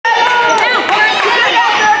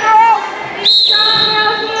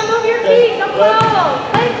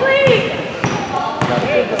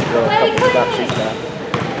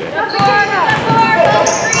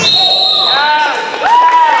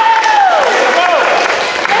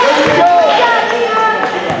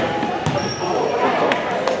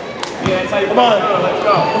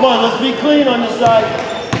Come on, let's be clean on this side.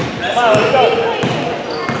 Come on, let's go.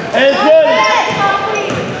 Hands ready.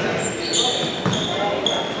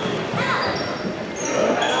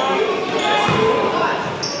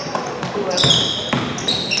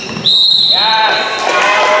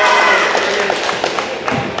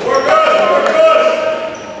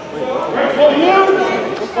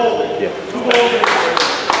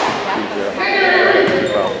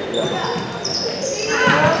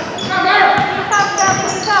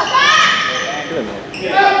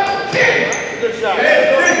 Good shot.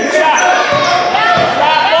 Good shot.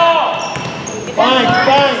 Fine.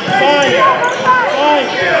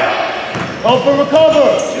 Help her recover.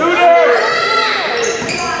 Shooter.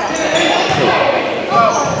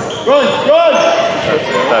 Run.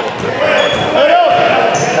 Head up.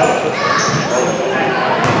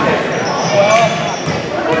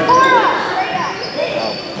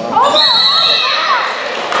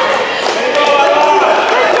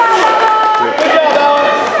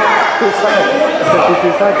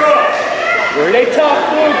 Where they talk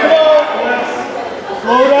to? Come on.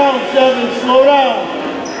 Slow down, Seven. Slow down.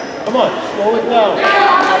 Come on, slow it down.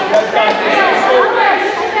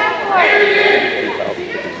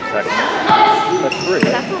 That's three.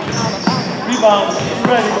 Rebound. You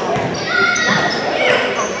ready?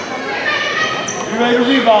 You ready to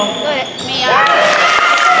rebound? Good. Me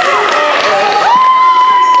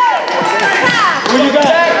Where you got?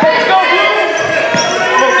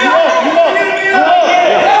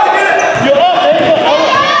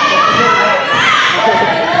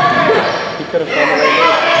 Could have found the right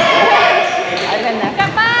move.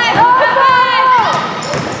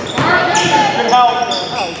 Good help.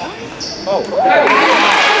 Oh.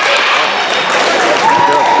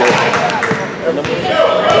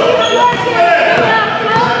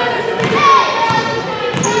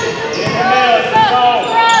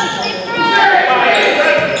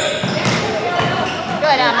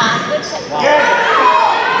 Good, Emma. Good tip.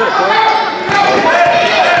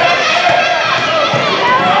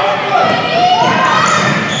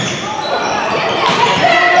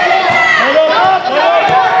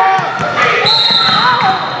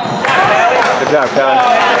 Good job, Colin.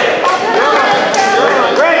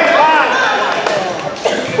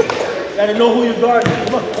 Gotta know who you're guarding.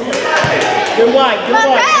 Come on. Get wide.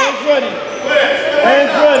 Hands ready.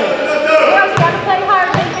 Girls, you gotta play hard.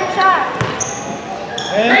 Make your shot.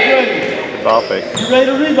 Hands ready. Ball fake. You ready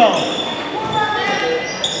to rebound?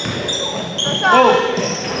 Go.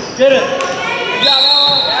 Get it. Good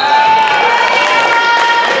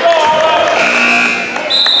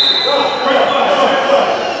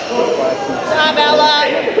job, Ella.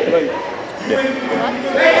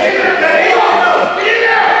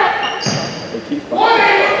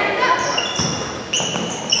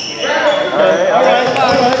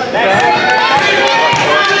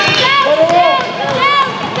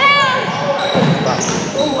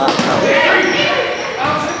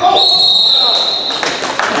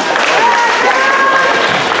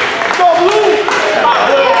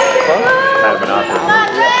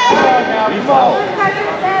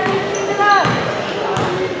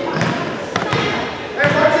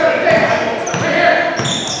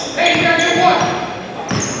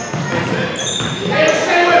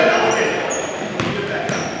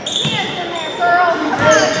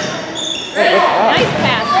 All right.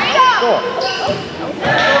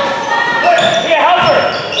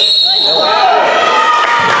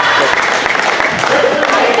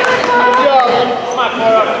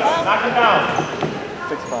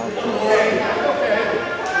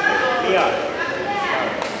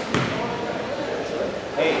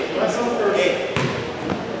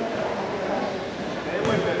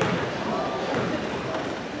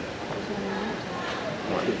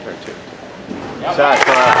 Shot,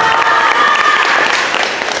 come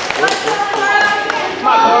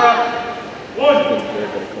on, Laura. One.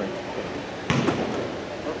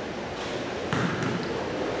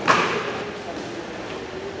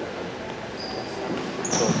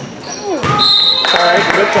 All right,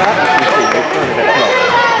 good job.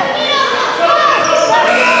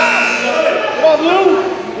 Come on, Blue.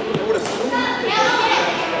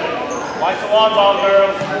 Watch the long ball,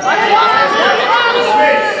 girls.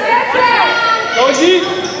 Go deep.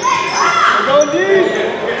 Go deep.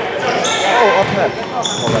 Oh, up next.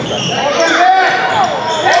 Oh, that's that.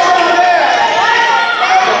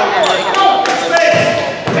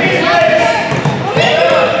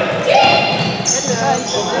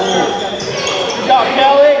 Good job,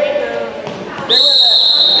 Kelly. Stay with it.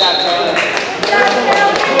 Got it,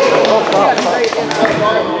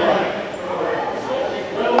 Kelly.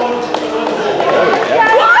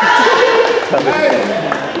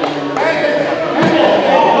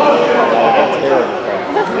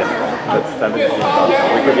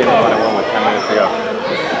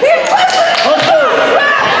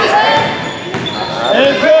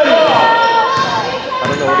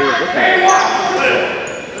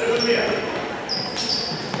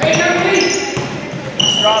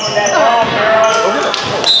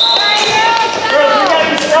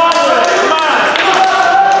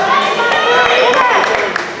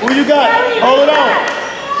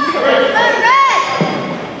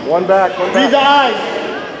 One back, one back. Read the eyes.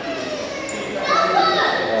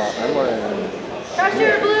 I'm wearing...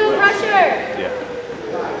 Pressure, Blue, pressure. Yeah.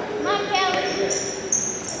 Come on, Kelly.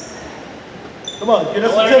 Come on, get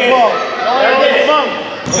us a tip ball. There it is. Come on.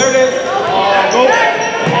 There it is. Go.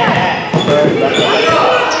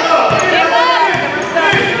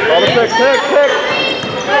 All the pick.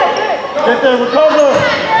 Get there, recover.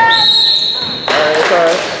 Alright, it's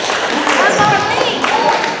alright.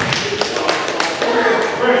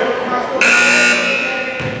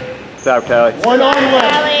 It's out, Callie. One arm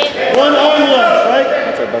left. One arm left, right?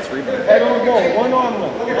 That's our best rebound. Head on goal. One arm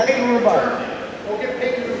left. That's the rebound.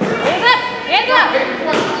 Hands up.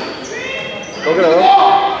 Go get it.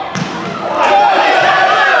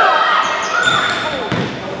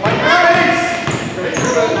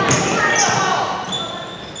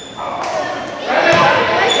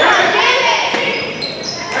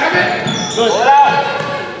 Good.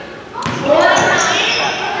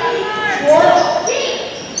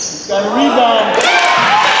 Got a rebound.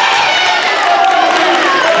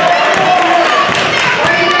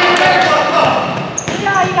 You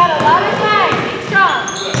got a lot of time. Be strong.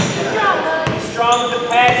 Be strong, Lily. Strong with the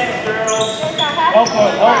passes, girls. Help her,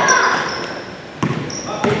 help.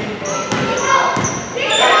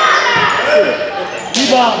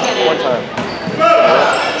 Rebound. One time.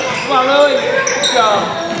 Come on, Lily. Let's go.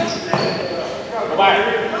 Go back.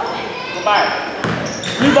 Go back.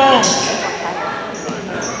 Rebound.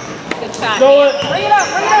 Good shot. Throw it. Bring it up.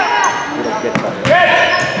 We don't get that.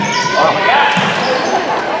 Oh my God.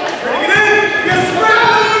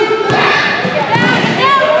 Get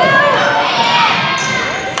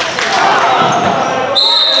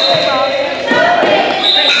down,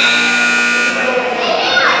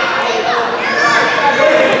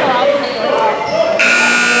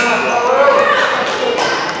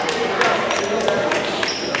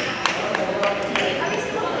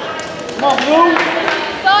 Come on, Blue.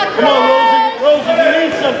 Come on, Rosie. Rosie, we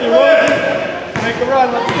need something, Rosie. Make a run,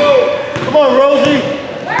 let's go. Come on, Rosie.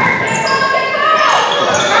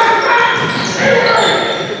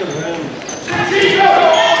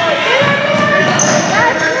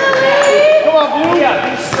 Come on, Blue. Yeah,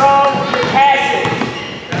 be strong with your passes.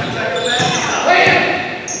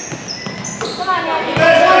 Come on, Abby.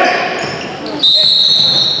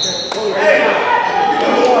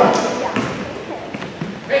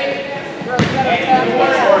 Girls,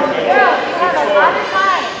 you have a lot of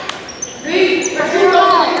time.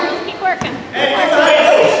 Girls, keep working.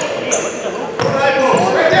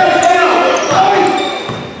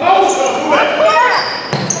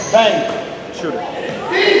 Bang. Shoot it.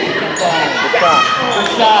 Good shot. Good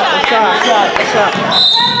shot. Good shot. Good shot.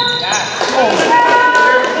 Rosie.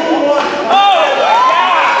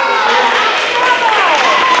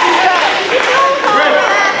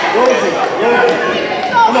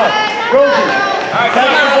 Come on. Rosie.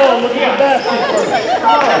 Catch the ball. Look at the basket first.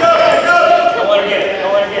 Come on. Don't let her get it.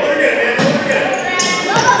 Don't let her get it.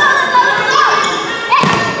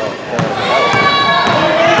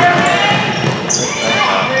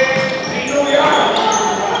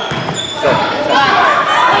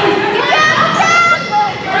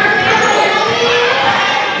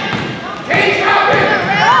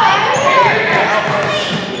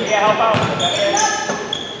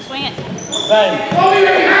 Swing it. Bang. Come on,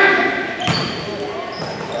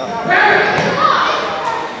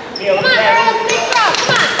 girls, big throw.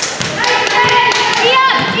 Come on. Tee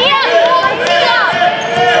up. Tee up. Tee up.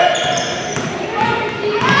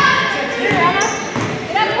 Here, Anna.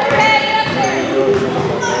 Get up there. Get up there.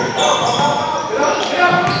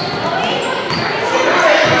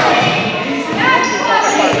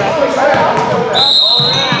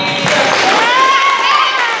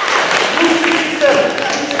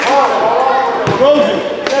 Rosie,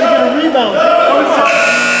 gotta get a rebound.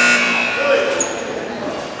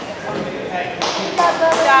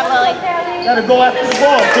 Good job, Lily. Gotta go after the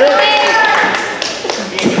ball, kid.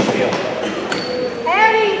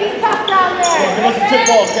 Harry, be tough down there. Give us a tip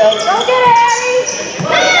ball, Cal. Go get it, Harry.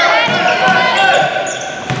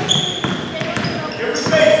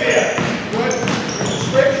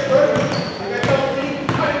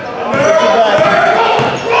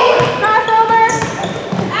 Crossover.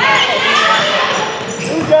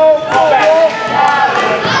 Go.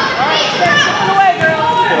 Chipping away,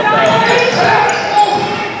 girls.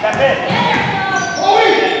 Step in.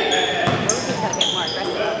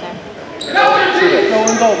 Go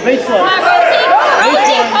and go. Baseline. Come on, Rosie. Baseline.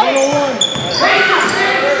 Rosie, 101.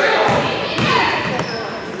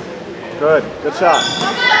 Good. Good shot.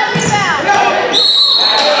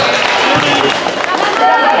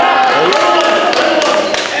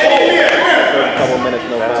 Couple minutes,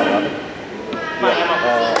 no foul. No,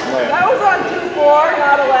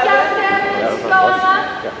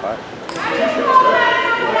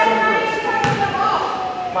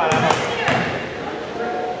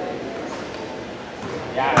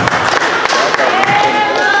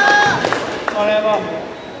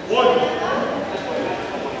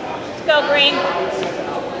 green.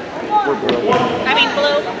 We're blue. I mean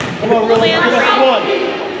blue. Come on, Rosie. Give us one.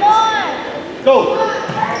 Go.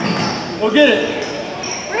 Go get it.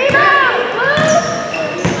 Rebound! Move!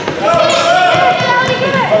 Get it, Kelly, get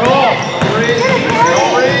it! Cut her off. Get it,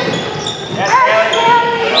 Kelly! Yes, Kelly!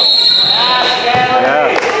 Yeah.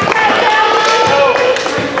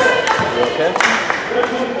 You okay?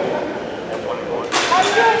 How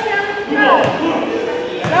you doing, Kelly? Good.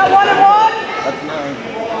 Now 1-1? That's 9.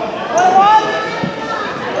 1-1?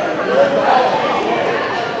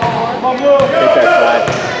 Come on, Will. Take that flag.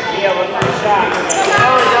 Yeah, one more shot.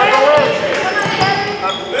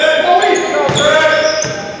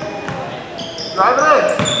 Drive it in.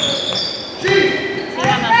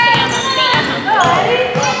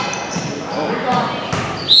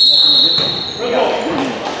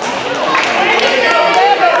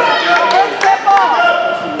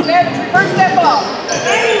 First step off.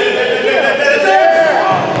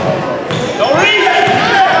 Don't leave it!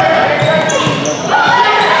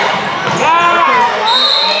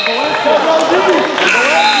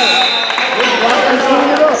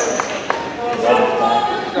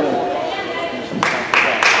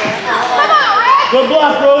 Good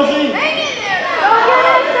block, Rosie. Hang in there now. Go get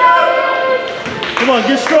it, Kelly. Come on,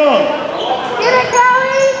 get strong. Get it,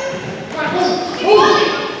 Kelly.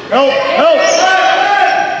 Help, help.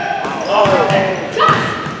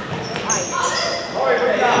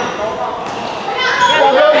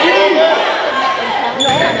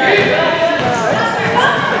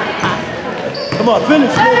 Come on,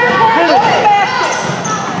 finish. Finish.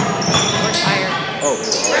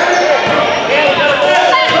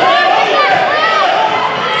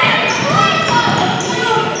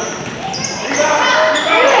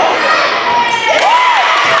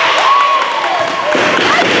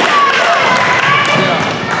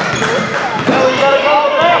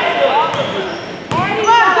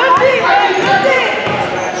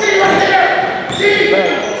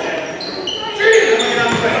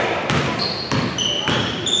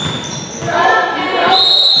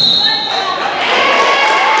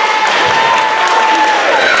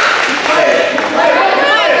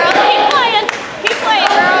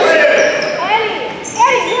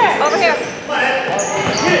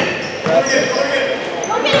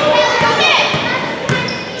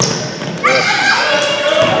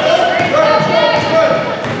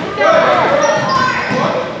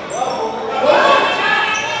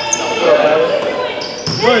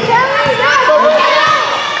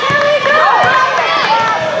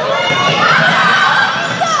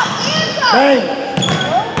 Bang!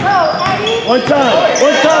 One time!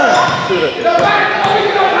 One time! Shoot it. 10.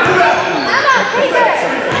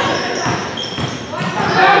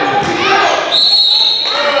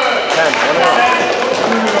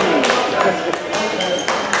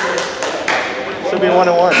 Should be 1-1.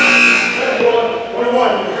 1-1.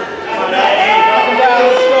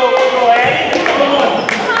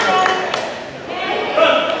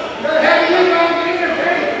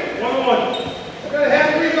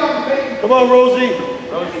 Come on, Rosie.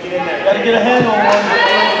 Rosie, get in there. Gotta get a hand on one.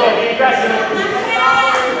 Be aggressive.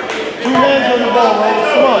 2 hands on the ball,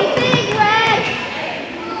 Rosie. Come on.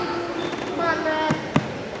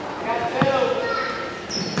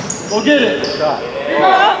 Go get it. Shot.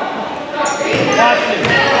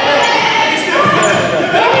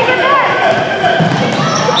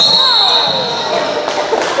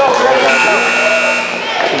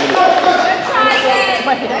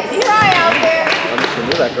 Watch it. Try out there. I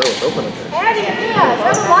knew that girl was open up there. Eddie, yeah,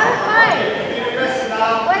 there's a lot of time.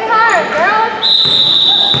 Play hard, girls.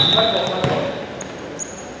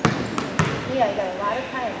 Yeah, you got a lot of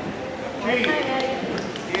time. More time, Eddie.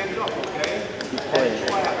 Keep playing. You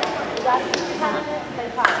got 10 minutes, play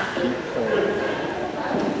hard. Keep playing.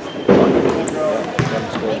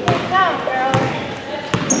 Make it count, girls.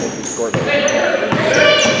 He scored that.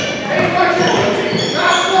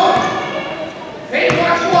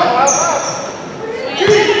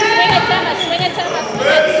 Swing it, Thomas. Swing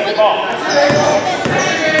it.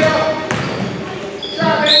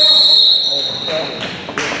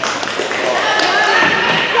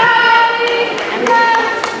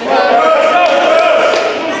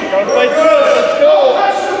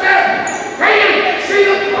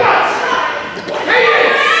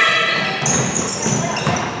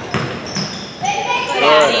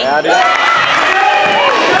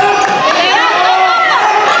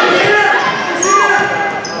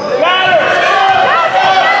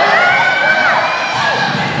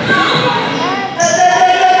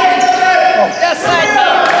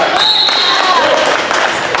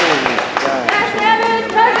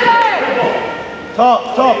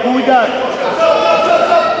 Talk, who we got?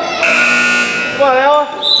 Come on, Ella.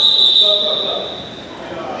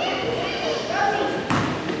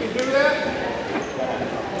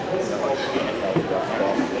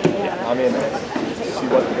 I mean, she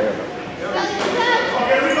wasn't there.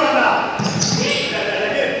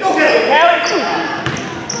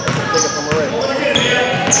 Take it from her right.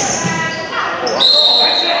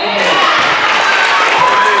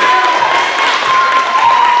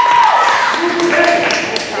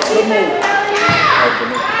 Good move.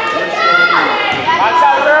 Watch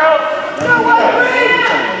out, girls.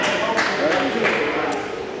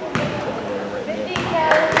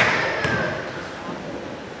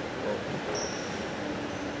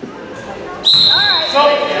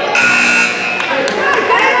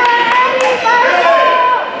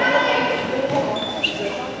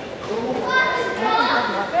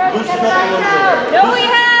 Loosen up a little bit. No, we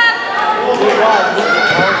have.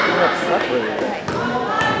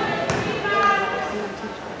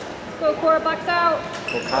 Go, Cora, box out.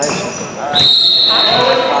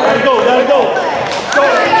 Gotta go, gotta go. Go,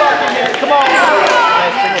 come on.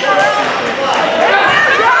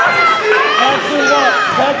 Action up,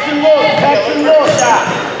 action look, action look.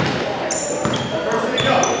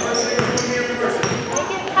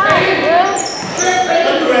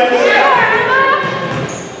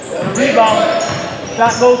 Rebound.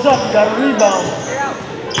 Shot goes up, you gotta rebound.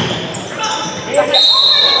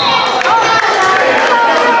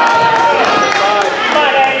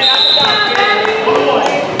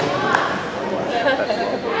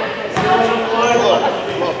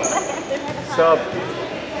 Sub.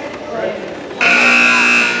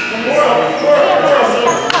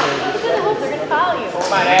 They're gonna follow you.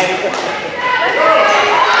 Come on, Eddie.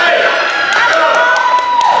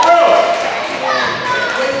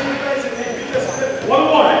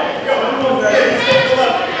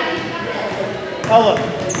 Ella,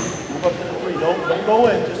 move up to the 3. Don't go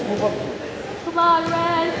in, just move up. Come on,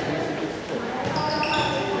 Red.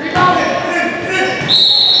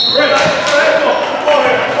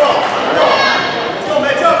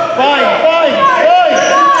 Fine.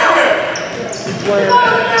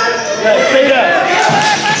 Yeah, stay there.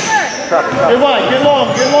 Get wide, get long.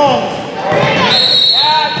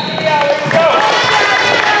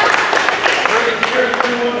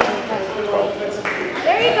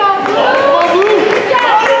 There you go.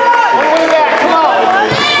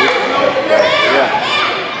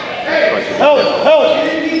 Help.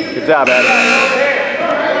 Good job, Adam.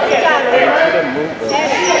 She didn't move though.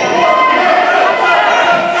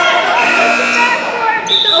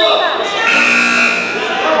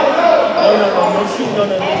 No shooting on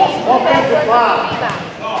that. Offensive foul.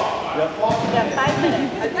 Yeah, 5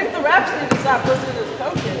 minutes. I think the refs need to stop listening to the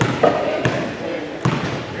coaches.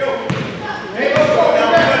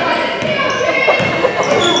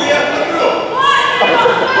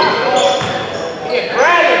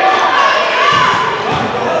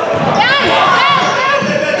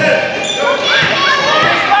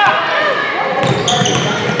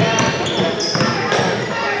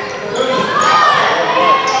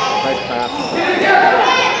 Nice pass.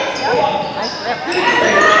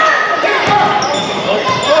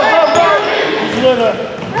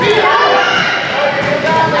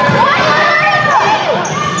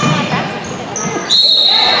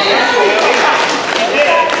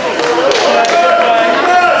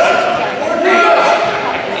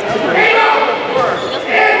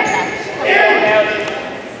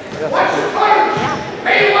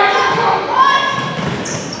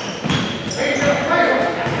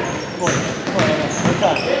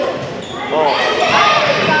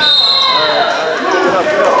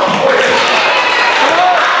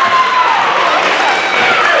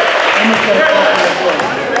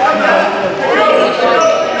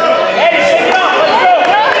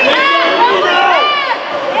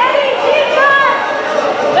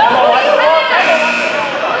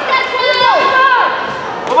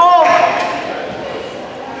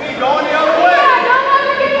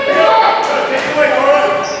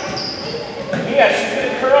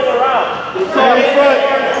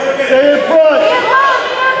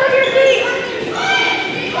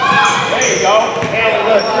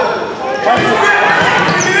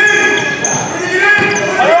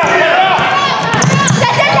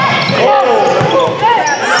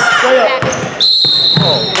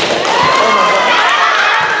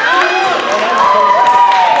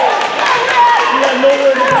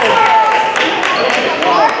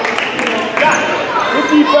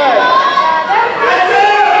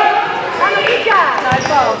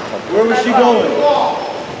 Where was she going?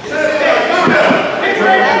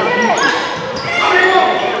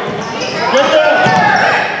 Get there!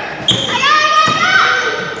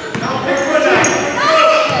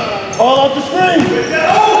 All out the screen!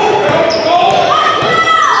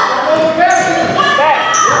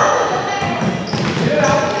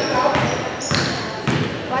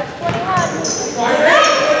 Watch 21.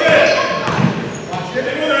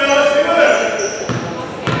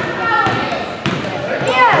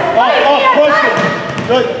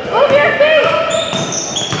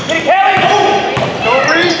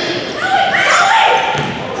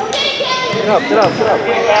 up, get up, get up.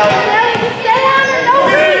 Just stay on or don't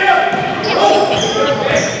leave.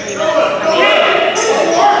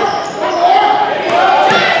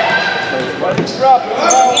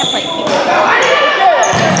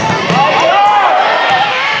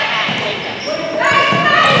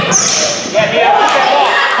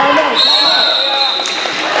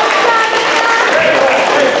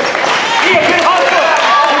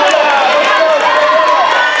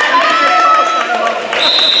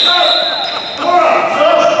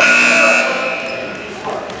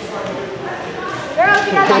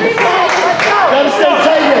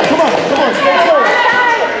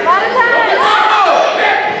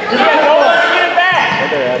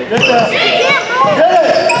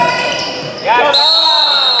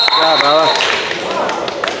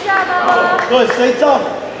 Good, stay tough.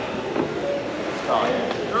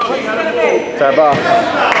 Tap off.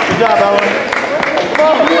 Good job, Ellen.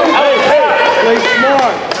 Hey, play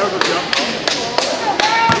smart.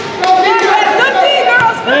 Good D,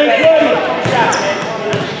 girls. Hands ready.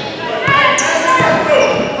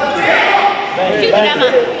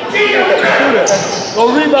 Shoot them up. Go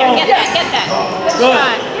rebound. Get that. Good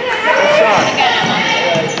shot. Good shot. Again, Emma.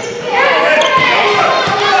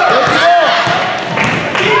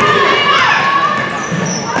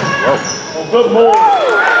 Oh, good move.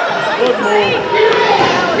 Good move.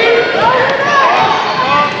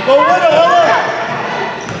 Go with her, Ella.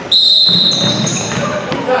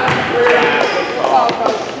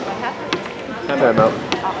 Time out.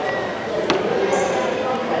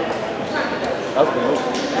 That's the move.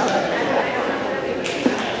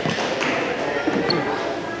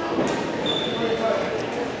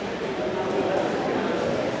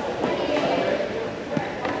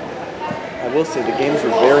 I will say the games were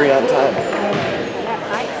very on time.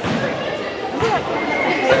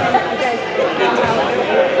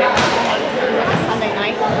 Sunday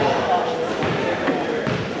night.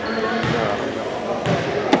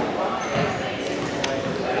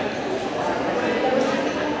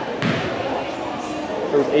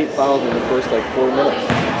 There was 8 fouls in the first like 4 minutes.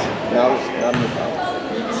 Now there's not many fouls.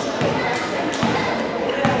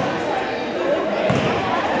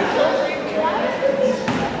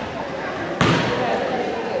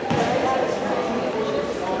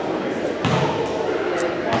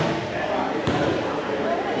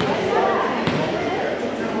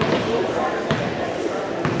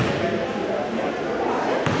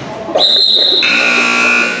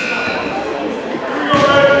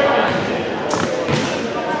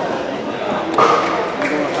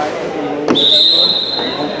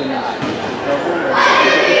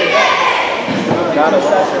 Got it.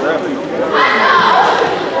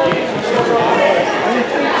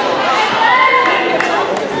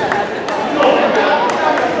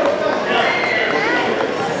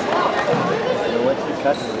 Once you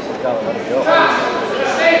catch it, you just gotta let it go.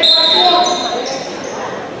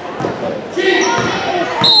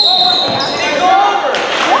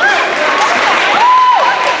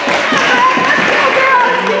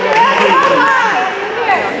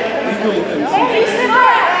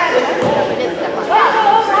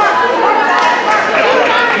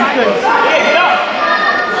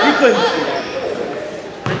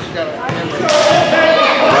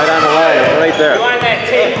 Right on the line, right there.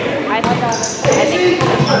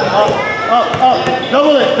 Up.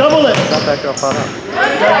 Double it. Not that girl found out.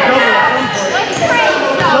 Double it.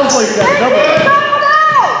 Some place you gotta double it.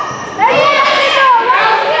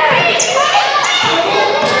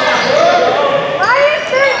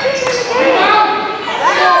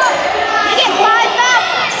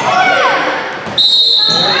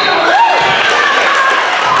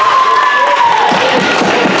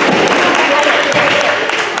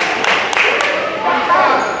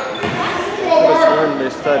 They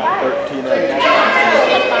said 13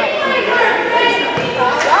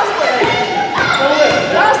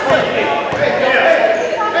 Jocelyn.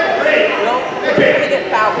 Don't get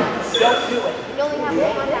fouled. Don't do it. You only have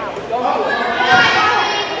one out. Don't do it.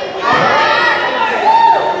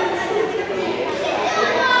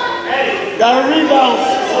 Got a rebound.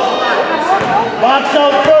 Box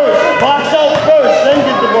out first, then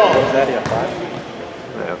get the ball. Is that a 5?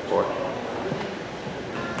 I have 4.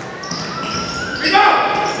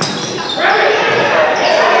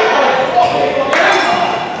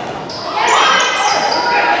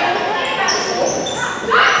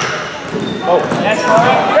 Oh, that's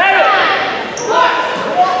right. Grab it!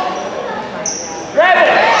 Grab it!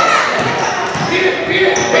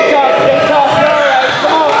 Stay tough, all right,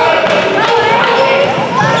 come on.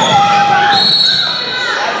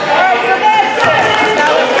 All right, so that's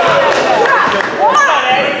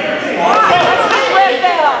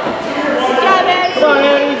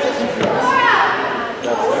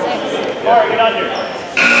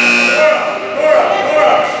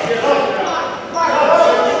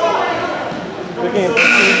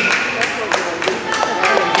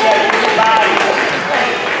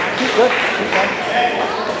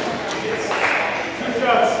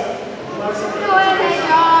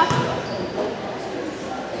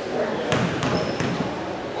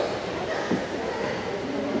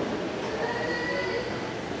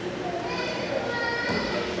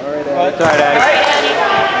That's all right, Addy.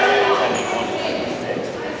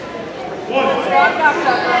 Strong box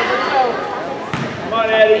out, girls. Let's go. Come on,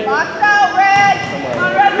 Eddie. Box out, Red. Come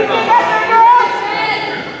on, Red. Get there, girls.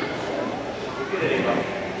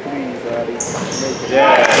 Please, Addy. Make it.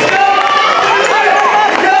 Yeah.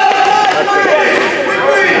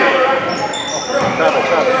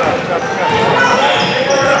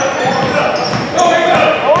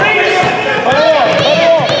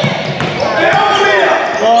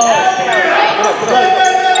 Travel.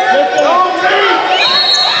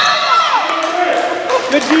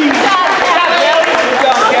 Good G. Good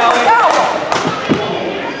job, Kelly.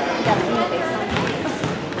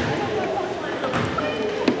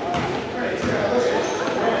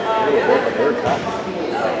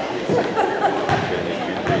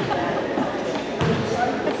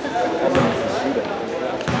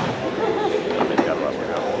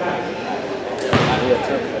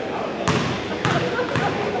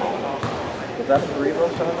 Was that a free roll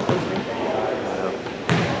shot on the first game?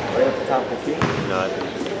 Right at the top of the key? No, I think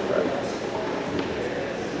it's right.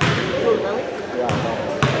 Yeah, I know.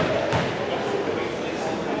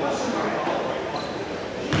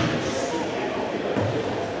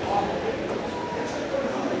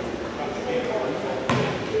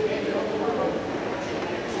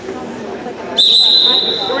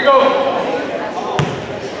 Here we go.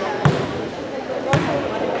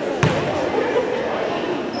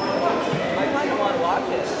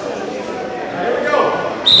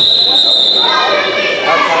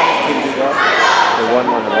 The one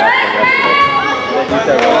on the left and yesterday. They beat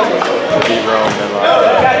that one team. They beat Rome and lost.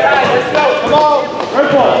 Let's go. Come on. Red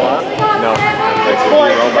ball. No, they beat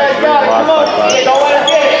Point. Rome You by guys 3 got and it. Come lost on. by 5. Don't let her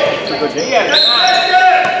get it. It's a good game. Yeah.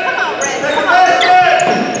 Come on, Red. Come on.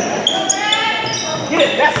 Get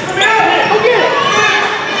it. That's the man. Go get it.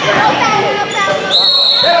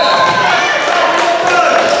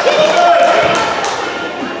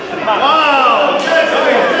 Wow.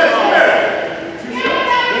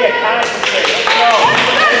 Yeah, concentrate. Let's go.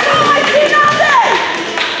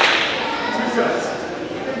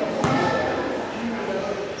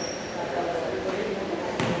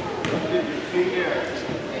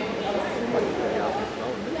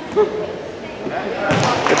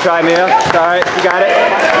 Good try, Mia. It's all right. You got it.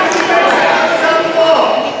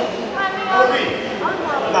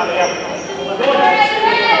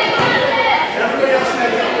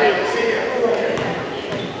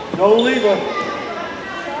 Don't leave her.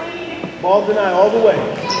 Ball denied all the way.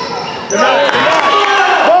 Denied.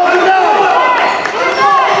 Ball denied.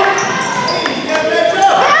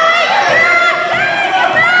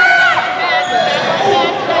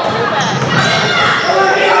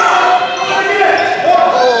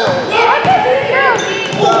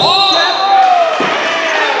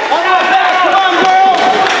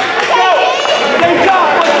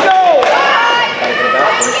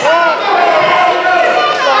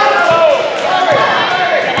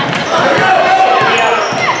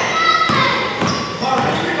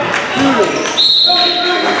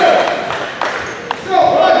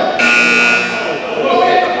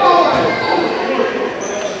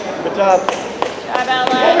 Good job.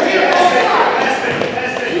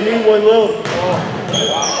 You need one, Lil. Come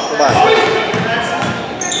on.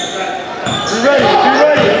 Be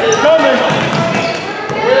ready. It's coming.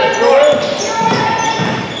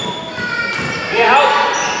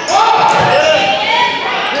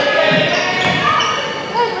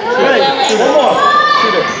 Ready. One more.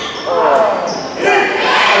 Shoot it.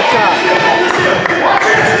 Good shot.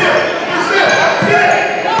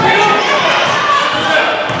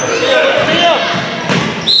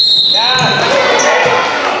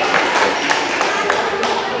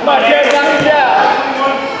 Come on, Jared. Knock him down.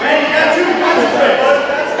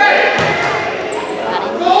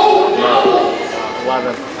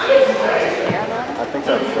 11. I think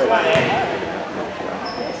that's 6.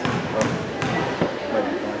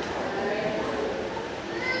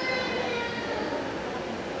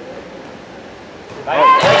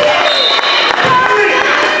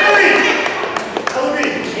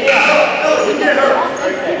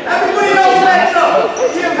 Everybody else backs up.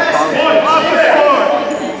 Jim has to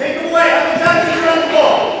take him away. Have the Johnson around the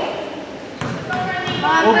ball.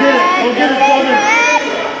 Go get it. Go get it, Southern.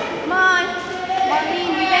 Come on. Marlene,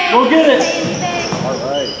 you Go get it. All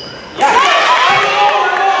right.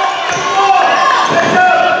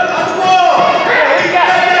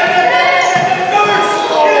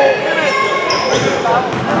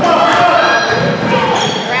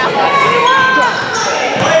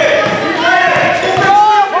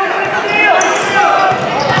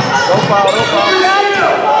 Don't foul.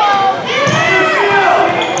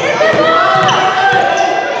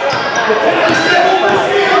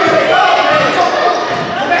 Go!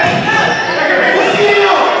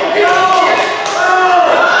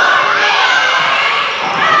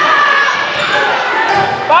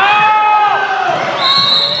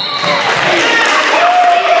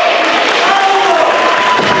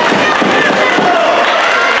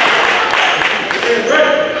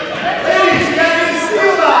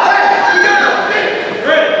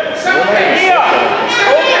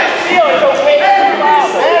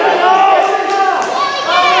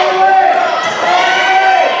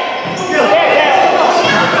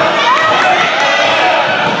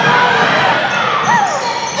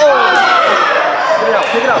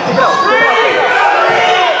 Take it out. Take it out. Take it out.